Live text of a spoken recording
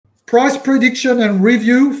price prediction and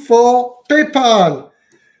review for PayPal.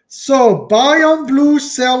 So buy on blue,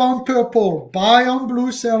 sell on purple. Buy on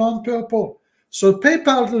blue, sell on purple. So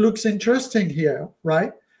PayPal looks interesting here,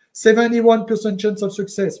 right? 71% chance of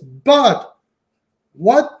success. But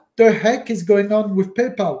what the heck is going on with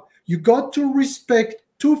PayPal? You got to respect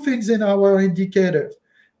two things in our indicators.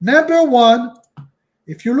 Number one,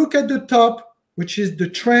 if you look at the top, which is the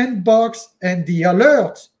trend box and the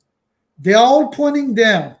alerts, they are all pointing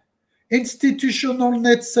down. Institutional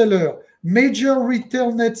net seller, major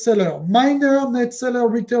retail net seller, minor net seller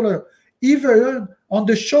retailer. Even on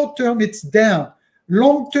the short term, it's down.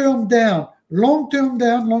 Long term down, long term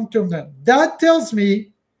down, long term down. That tells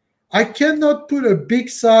me I cannot put a big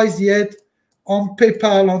size yet on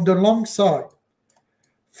PayPal on the long side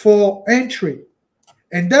for entry.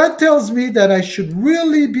 And that tells me that I should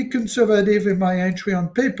really be conservative in my entry on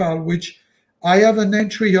PayPal, which I have an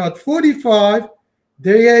entry at 45,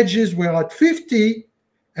 the edges were at 50,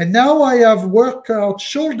 and now I have workout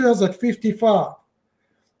shoulders at 55.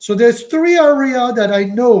 So there's three areas that I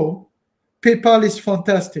know PayPal is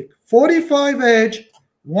fantastic. 45 edge,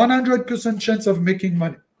 100% chance of making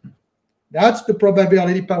money. That's the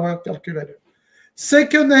probability power calculator.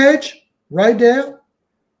 Second edge, right there,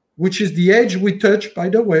 which is the edge we touch, by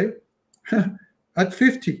the way, at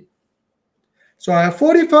 50. So I have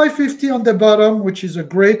 45, 50 on the bottom, which is a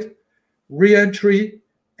great re-entry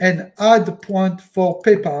and add point for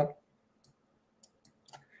PayPal,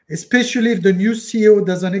 especially if the new CEO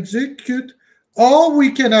doesn't execute. Or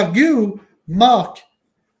we can argue, Mark,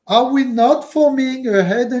 are we not forming a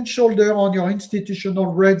head and shoulder on your institutional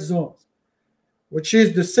red zone, which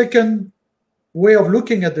is the second way of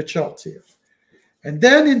looking at the charts here. And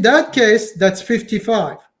then in that case, that's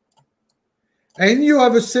 55. And you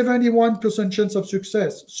have a 71% chance of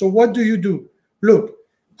success. So what do? Look,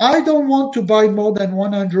 I don't want to buy more than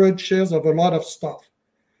 100 shares of a lot of stuff.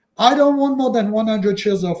 I don't want more than 100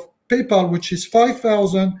 shares of PayPal, which is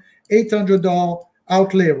 $5,800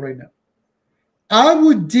 outlay right now. I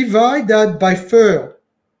would divide that by third.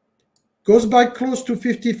 Goes by close to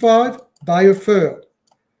 55, buy a third.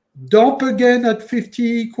 Dump again at 50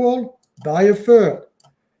 equal, buy a third.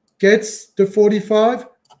 Gets the 45,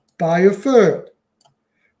 buy a third.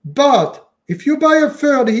 But if you buy a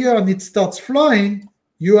third here and it starts flying,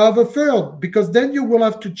 you have a third, because then you will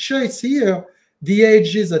have to chase here the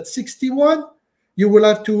edges at 61. You will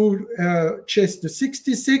have to chase the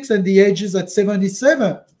 66 and the edges at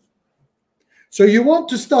 77. So you want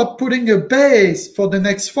to start putting a base for the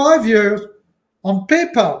next 5 years on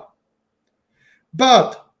PayPal.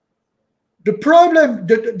 But the problem,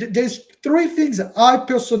 there's three things I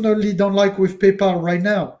personally don't like with PayPal right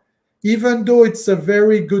now, even though it's a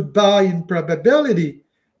very good buy in probability.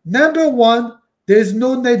 Number one, there's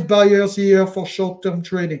no net buyers here for short-term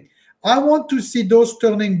trading. I want to see those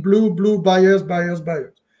turning blue, buyers.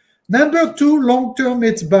 Number two, long-term,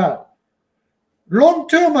 it's bad.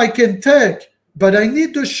 Long-term, I can take, but I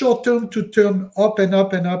need the short-term to turn up and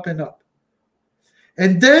up and up and up.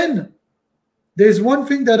 And then there's one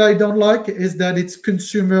thing that I don't like is that it's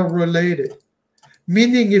consumer-related.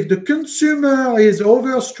 Meaning if the consumer is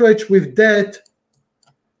overstretched with debt,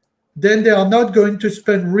 then they are not going to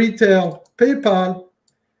spend retail PayPal.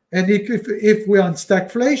 And if we're on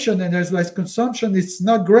stagflation and there's less consumption, it's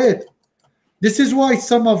not great. This is why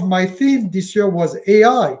some of my theme this year was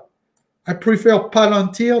AI. I prefer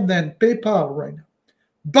Palantir than PayPal right now.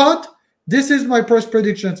 But this is my price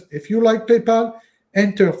predictions. If you like PayPal,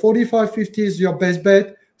 enter 45.50 is your best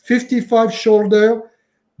bet. 55 shoulder.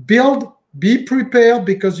 Build, be prepared,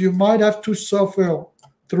 because you might have to suffer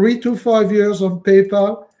 3 to 5 years on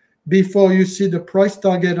PayPal before you see the price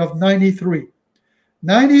target of 93.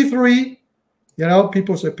 93, you know,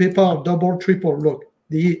 people say PayPal double, triple. Look,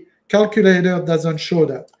 the calculator doesn't show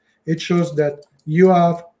that. It shows that you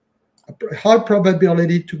have a high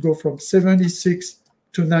probability to go from 76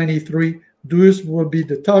 to 93. Those will be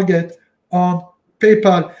the target on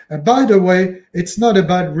PayPal. And by the way, it's not a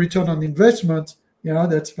bad return on investment. You know,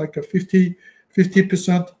 that's like a 50%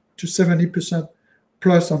 to 70%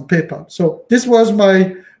 plus on PayPal. So this was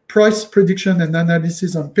my price prediction and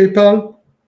analysis on PayPal.